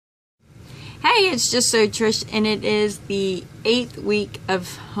Hey, it's just so Trish, and it is the 8th week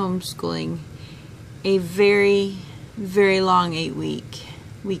of homeschooling. A very, very long 8 week.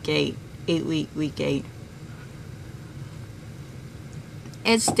 Week 8. 8 week, week 8.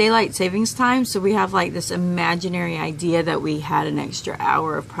 It's daylight savings time, so we have like this imaginary idea that we had an extra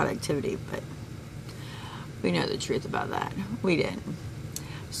hour of productivity, but we know the truth about that. We didn't.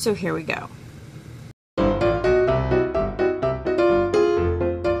 So here we go.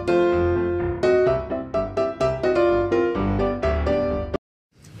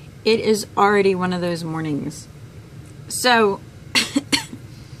 It is already one of those mornings. So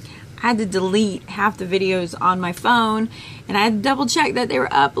I had to delete half the videos on my phone, and I had to double check that they were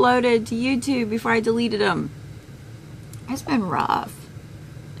uploaded to YouTube before I deleted them. It's been rough.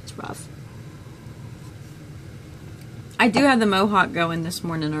 It's rough. I do have the mohawk going this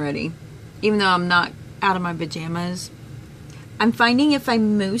morning already, even though I'm not out of my pajamas. I'm finding if I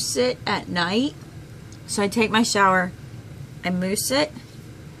mousse it at night, so I take my shower, I mousse it,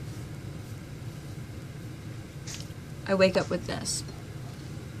 I wake up with this.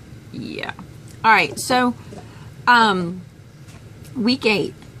 Yeah. Alright, so week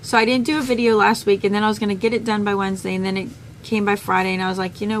 8. So I didn't do a video last week, and then I was going to get it done by Wednesday, and then it came by Friday, and I was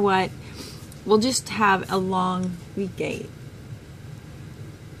like, you know what? We'll just have a long week 8.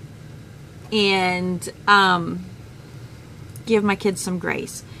 And give my kids some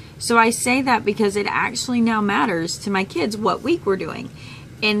grace. So I say that because it actually now matters to my kids what week we're doing.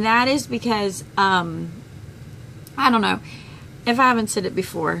 And that is because I don't know. If I haven't said it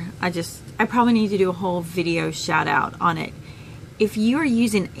before, I probably need to do a whole video shout out on it. If you are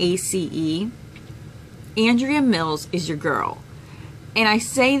using ACE, Andrea Mills is your girl. And I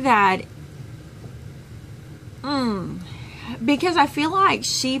say that because I feel like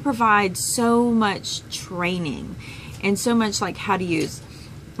she provides so much training and so much like how to use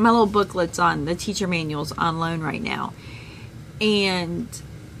my little booklets on the teacher manuals on loan right now. And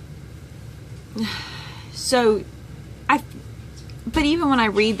so but even when I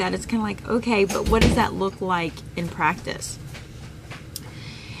read that, it's kind of like, okay, but what does that look like in practice?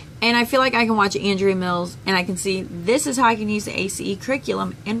 And I feel like I can watch Andrea Mills and I can see this is how I can use the ACE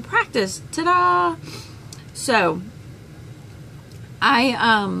curriculum in practice. Ta-da! So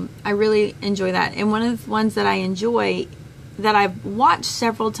I really enjoy that. And one of the ones that I enjoy that I've watched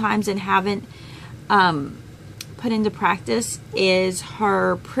several times and haven't put into practice is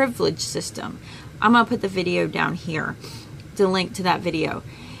her privilege system. I'm going to put the video down here, the link to that video.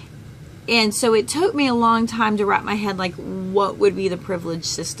 And so it took me a long time to wrap my head like what would be the privilege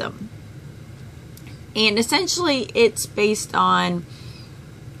system. And essentially it's based on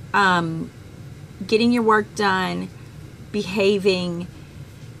getting your work done, behaving,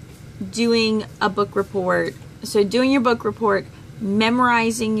 doing a book report. So doing your book report,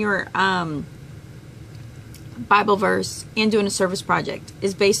 memorizing your Bible verse, and doing a service project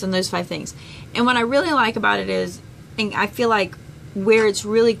is based on those 5 things. And what I really like about it is, and I feel like where it's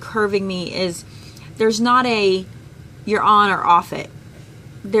really curving me is there's not a you're on or off it.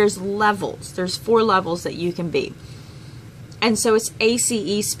 There's levels. There's 4 levels that you can be. And so it's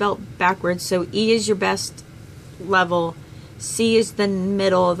ACE spelt backwards. So E is your best level. C is the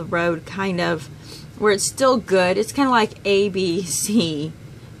middle of the road, kind of, where it's still good. It's kind of like A, B, C,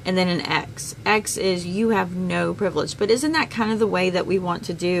 and then an X. X is you have no privilege. But isn't that kind of the way that we want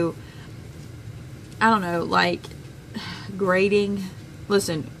to do, I don't know, like grading?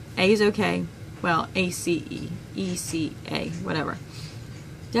 Listen, A is okay. Well, ACE, ECA, whatever.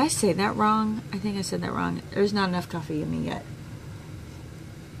 Did I say that wrong? I think I said that wrong. There's not enough coffee in me yet.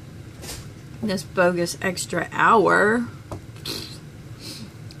 This bogus extra hour.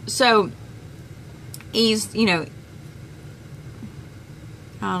 So, E's, you know,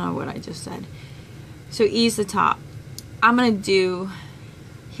 I don't know what I just said. So E's the top. I'm going to do,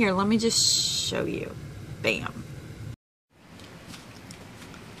 here, let me just show you. Bam.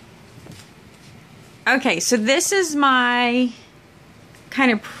 Okay, so this is my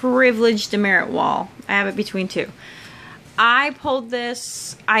kind of privileged demerit wall. I have it between 2. I pulled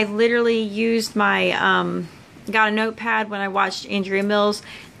this, I literally used my, got a notepad when I watched Andrea Mills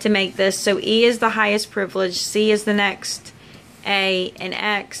to make this. So E is the highest privilege, C is the next, A and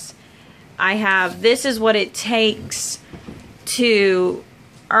X. I have, this is what it takes to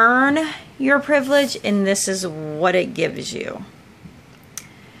earn your privilege, and this is what it gives you.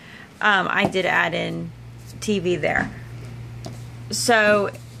 I did add in TV there.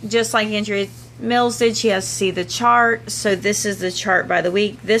 So just like Andrea Mills did, she has to see the chart. So this is the chart by the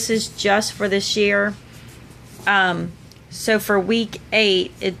week. This is just for this year. So for week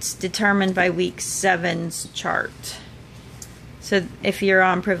 8, it's determined by week 7's chart. So So if you're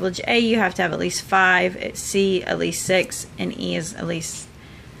on privilege A, you have to have at least 5, C at least 6, and E is at least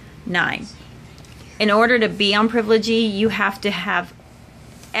 9. In order to be on privilege E, you have to have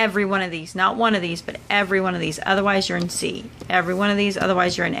every one of these. Not one of these, but every one of these. Otherwise, you're in C. Every one of these,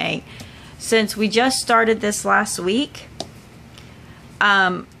 otherwise you're in A. Since we just started this last week,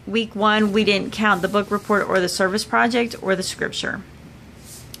 week 1, we didn't count the book report or the service project or the scripture.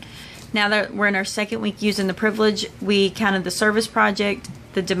 Now that we're in our second week using the privilege, we counted the service project,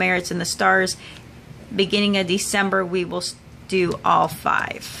 the demerits, and the stars. Beginning of December, we will do all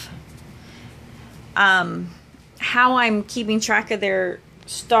 5. How I'm keeping track of their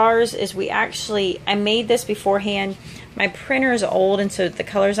stars is I made this beforehand. My printer is old, and so the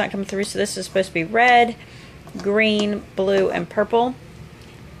color's not coming through, so this is supposed to be red, green, blue, and purple.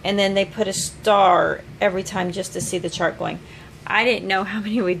 And then they put a star every time just to see the chart going. I didn't know how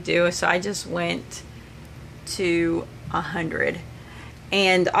many we'd do, so I just went to 100.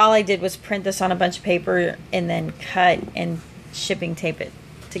 And all I did was print this on a bunch of paper and then cut and shipping tape it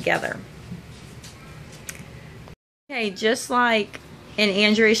together. Okay, just like in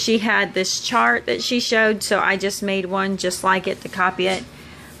Andrea, she had this chart that she showed, so I just made one just like it to copy it.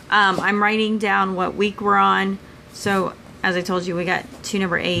 I'm writing down what week we're on. So as I told you, we got 2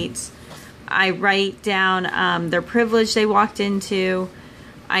 number 8s. I write down their privilege they walked into.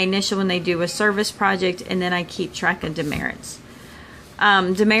 I initial when they do a service project, and then I keep track of demerits.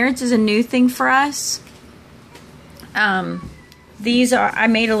 Demerits is a new thing for us. I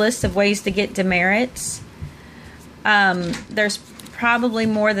made a list of ways to get demerits. There's probably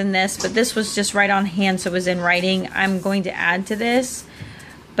more than this, but this was just right on hand, so it was in writing. I'm going to add to this,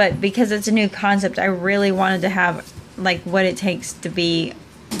 but because it's a new concept, I really wanted to have like what it takes to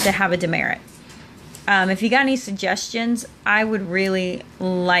have a demerit. If you got any suggestions, I would really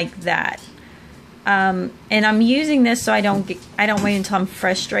like that. And I'm using this so I don't wait until I'm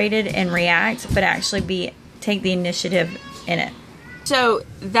frustrated and react, but actually take the initiative in it. So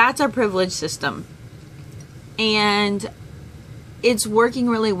that's our privilege system, and it's working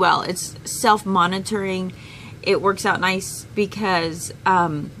really well. It's self-monitoring. It works out nice because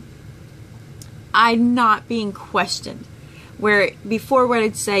I'm not being questioned. Where before what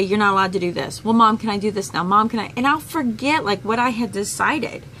I'd say, you're not allowed to do this. Well, Mom, can I do this now? Mom, can I? And I'll forget like what I had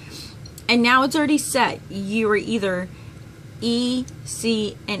decided. And now it's already set. You are either E,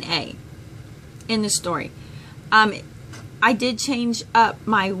 C, and A in the story. I did change up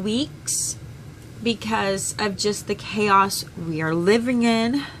my weeks because of just the chaos we are living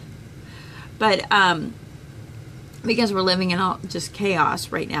in. But because we're living in all just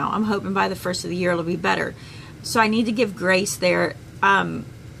chaos right now, I'm hoping by the first of the year it'll be better. So I need to give grace there.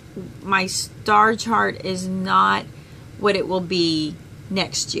 My star chart is not what it will be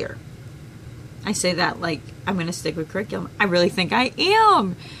next year. I say that like I'm going to stick with curriculum. I really think I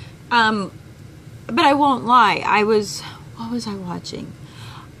am. But I won't lie. What was I watching?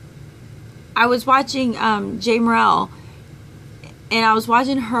 I was watching Jay Morrell, and I was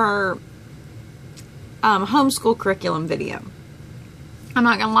watching her homeschool curriculum video. I'm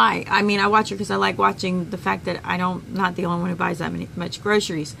not gonna lie. I mean, I watch her because I like watching the fact that not the only one who buys that much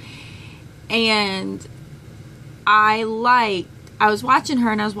groceries. And I was watching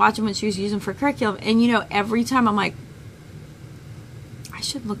her, and I was watching what she was using for curriculum. And you know, every time I'm like, I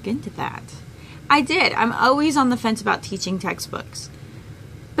should look into that. I did. I'm always on the fence about teaching textbooks.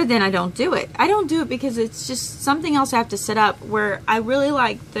 But then I don't do it. I don't do it because it's just something else I have to set up, where I really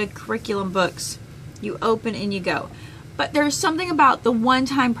like the curriculum books. You open and you go. But there's something about the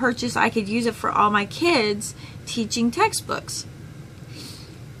one-time purchase. I could use it for all my kids teaching textbooks.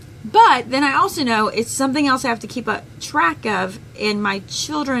 But then I also know it's something else I have to keep a track of, and my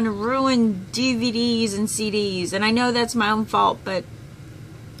children ruin DVDs and CDs. And I know that's my own fault, but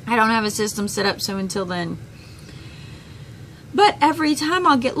I don't have a system set up, so until then. But every time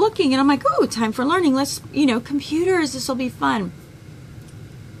I'll get looking, and I'm like, oh, time for learning. Let's, computers, this will be fun.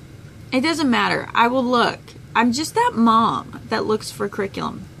 It doesn't matter. I will look. I'm just that mom that looks for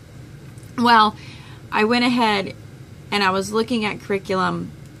curriculum. Well, I went ahead and I was looking at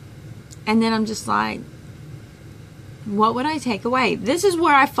curriculum, and then I'm just like, what would I take away? This is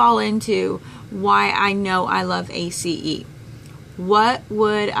where I fall into why I know I love ACE. What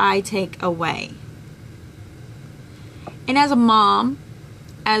would I take away? And as a mom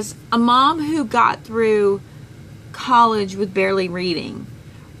who got through college with barely reading,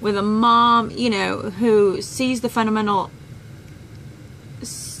 with a mom, who sees the fundamental,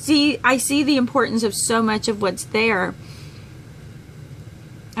 I see the importance of so much of what's there.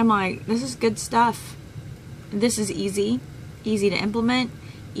 I'm like, this is good stuff. This is easy to implement,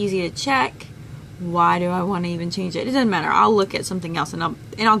 easy to check. why do I want to even change it? It doesn't matter. I'll look at something else and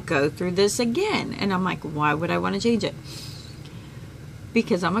I'll go through this again. And I'm like, why would I want to change it?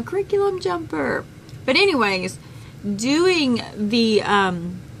 Because I'm a curriculum jumper. But anyways, doing the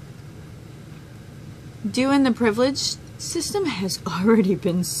privilege system has already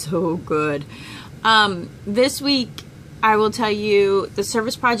been so good. This week, I will tell you, the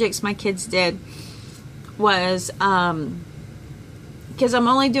service projects my kids did was, because I'm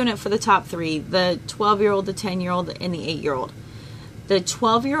only doing it for the top 3, the 12-year-old, the 10-year-old, and the 8-year-old. The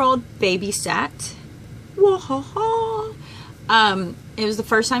 12-year-old babysat. It was the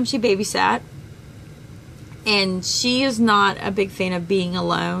first time she babysat. And she is not a big fan of being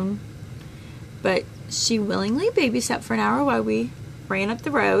alone. But she willingly babysat for an hour while we ran up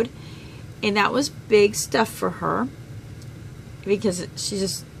the road. And that was big stuff for her. Because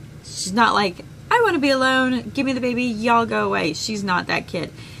she's not like, I want to be alone, give me the baby, y'all go away. She's not that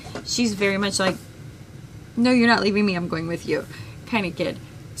kid. She's very much like, no, you're not leaving me, I'm going with you kind of kid.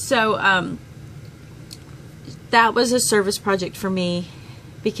 So that was a service project for me,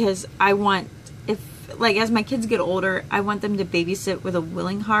 because I want, as my kids get older, I want them to babysit with a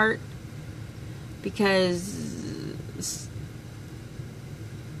willing heart, because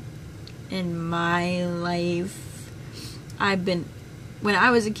in my life, when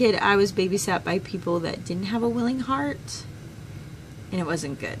I was a kid, I was babysat by people that didn't have a willing heart, and it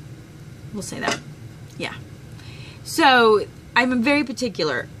wasn't good. We'll say that. Yeah. So I'm very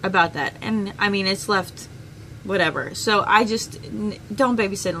particular about that, and I mean, it's left whatever. So I just don't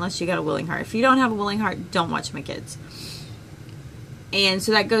babysit unless you got a willing heart. If you don't have a willing heart, don't watch my kids. And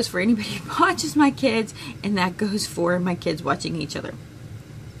so that goes for anybody who watches my kids, and that goes for my kids watching each other.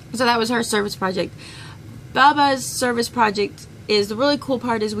 So that was her service project. Baba's service project is, the really cool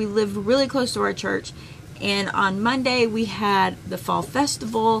part is we live really close to our church, and on Monday we had the fall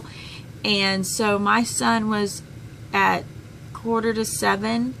festival, and so my son was at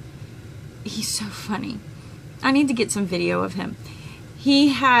 6:45. He's so funny. I need to get some video of him. He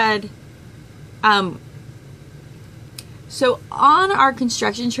had so on our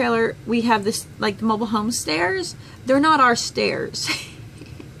construction trailer we have this, like, the mobile home stairs. They're not our stairs.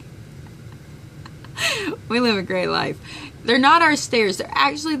 We live a great life. They're not our stairs. They're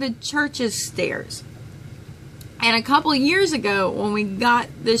actually the church's stairs. And a couple of years ago, when we got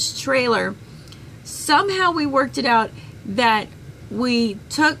this trailer, somehow we worked it out that we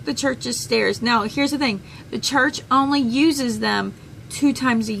took the church's stairs. Now, here's the thing. The church only uses them 2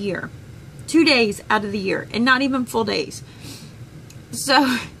 times a year. 2 days out of the year, and not even full days.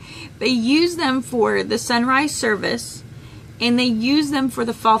 So they use them for the sunrise service, and they use them for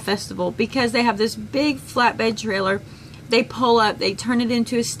the fall festival, because they have this big flatbed trailer. They pull up, they turn it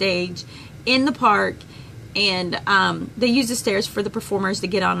into a stage in the park, and they use the stairs for the performers to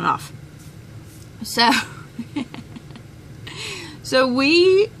get on and off. So, so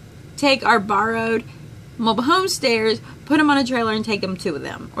we take our borrowed mobile home stairs, put them on a trailer, and take them to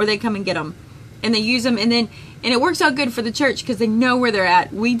them, or they come and get them, and they use them, and it works out good for the church because they know where they're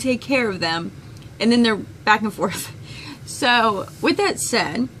at. We take care of them, and then they're back and forth. So with that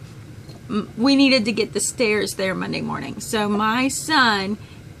said, we needed to get the stairs there Monday morning. So my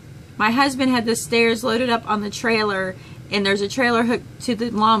husband had the stairs loaded up on the trailer, and there's a trailer hooked to the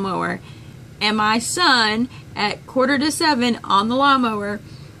lawnmower, and my son at 6:45 on the lawnmower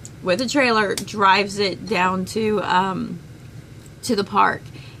with the trailer drives it down to the park.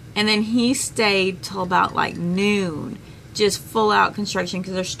 And then he stayed till about like noon, just full out construction,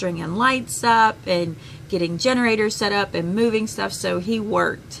 because they're stringing lights up and getting generators set up and moving stuff. So he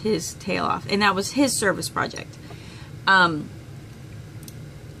worked his tail off, and that was his service project.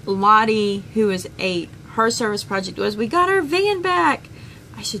 Lottie, who is 8, her service project was, we got our van back.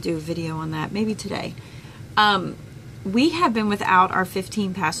 I should do a video on that, maybe today. We have been without our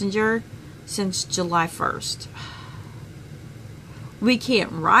 15 passenger since July 1st. We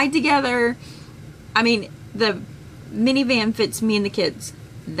can't ride together. I mean, the minivan fits me and the kids.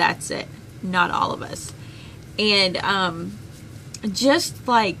 That's it. Not all of us. And just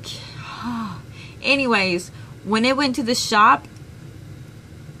like, anyways, when it went to the shop,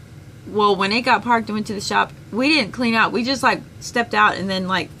 well, when it got parked and went to the shop, we didn't clean out. We just like stepped out and then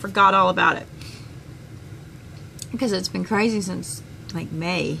like forgot all about it. Because it's been crazy since like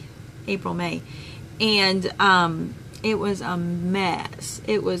April, May. And it was a mess.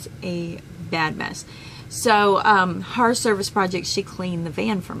 It was a bad mess. So her service project, she cleaned the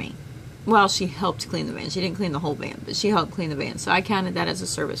van for me. Well, she helped clean the van. She didn't clean the whole van, but she helped clean the van. So I counted that as a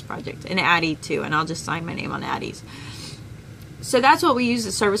service project. And Addie too, and I'll just sign my name on Addie's. So that's what we use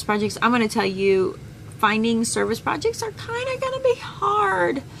as service projects. I'm going to tell you, finding service projects are kind of going to be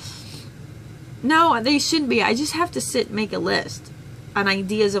hard. No, they shouldn't be. I just have to sit and make a list on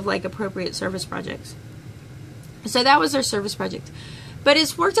ideas of like appropriate service projects. So that was their service project. But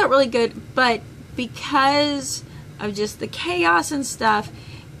it's worked out really good. But because of just the chaos and stuff,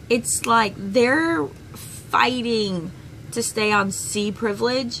 it's like they're fighting to stay on C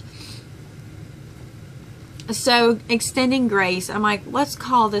privilege. So extending grace, I'm like, let's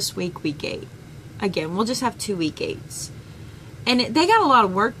call this week 8. Again, we'll just have 2 week 8s. And they got a lot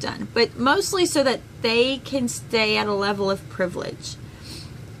of work done, but mostly so that they can stay at a level of privilege.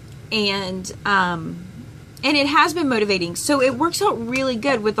 And it has been motivating. So it works out really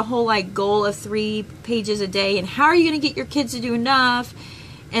good with the whole like goal of 3 pages a day and how are you going to get your kids to do enough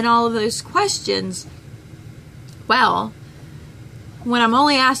and all of those questions. Well, when I'm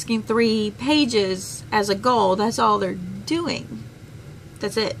only asking 3 pages as a goal, that's all they're doing.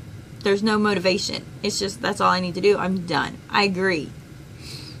 That's it. There's no motivation. It's just, that's all I need to do. I'm done. I agree.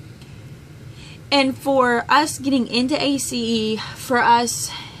 And for us getting into ACE, for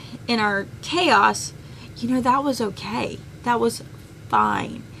us in our chaos, you know, that was okay. That was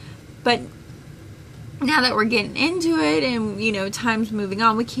fine. But now that we're getting into it and, you know, time's moving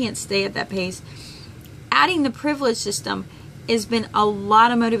on, we can't stay at that pace. Adding the privilege system has been a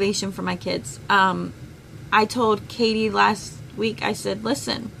lot of motivation for my kids. I told Katie last week, I said,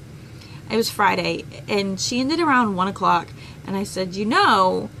 listen, it was Friday, and she ended around 1 o'clock, and I said, you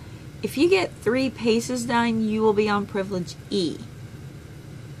know, if you get 3 paces done, you will be on privilege E.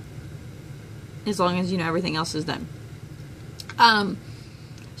 As long as, you know, everything else is done.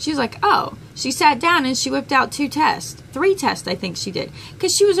 She was like, oh. She sat down, and she whipped out 3 tests, I think she did.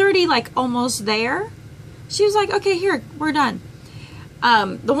 Because she was already, like, almost there. She was like, okay, here, we're done.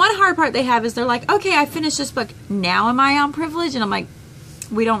 The one hard part they have is they're like, okay, I finished this book. Now am I on privilege? And I'm like,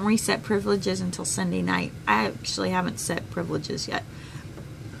 we don't reset privileges until Sunday night. I actually haven't set privileges yet.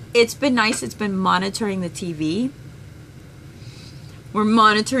 It's been nice. It's been monitoring the TV. We're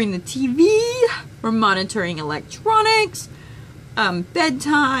monitoring the TV. We're monitoring electronics,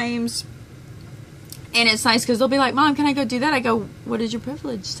 bedtimes. And it's nice because they'll be like, Mom, can I go do that? I go, what does your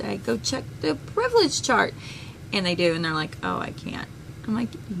privilege say? Go check the privilege chart. And they do. And they're like, oh, I can't. I'm like,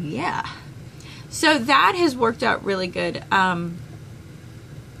 yeah. So that has worked out really good.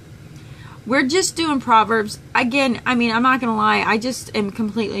 We're just doing Proverbs. Again, I mean, I'm not going to lie. I just am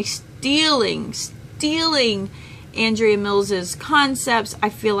completely stealing Andrea Mills's concepts. I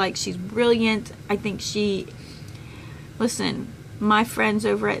feel like she's brilliant. I think listen, my friends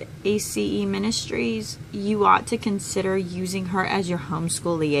over at ACE Ministries, you ought to consider using her as your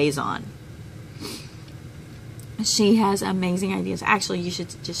homeschool liaison. She has amazing ideas. Actually, you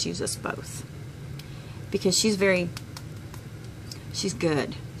should just use us both. Because she's good.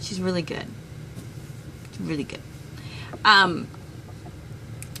 She's really good. Really good.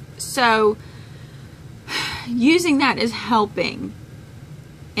 So using that is helping.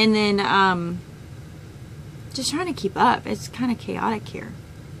 And then just trying to keep up. It's kind of chaotic here.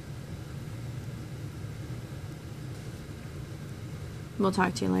 We'll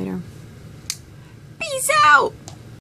talk to you later. Peace out.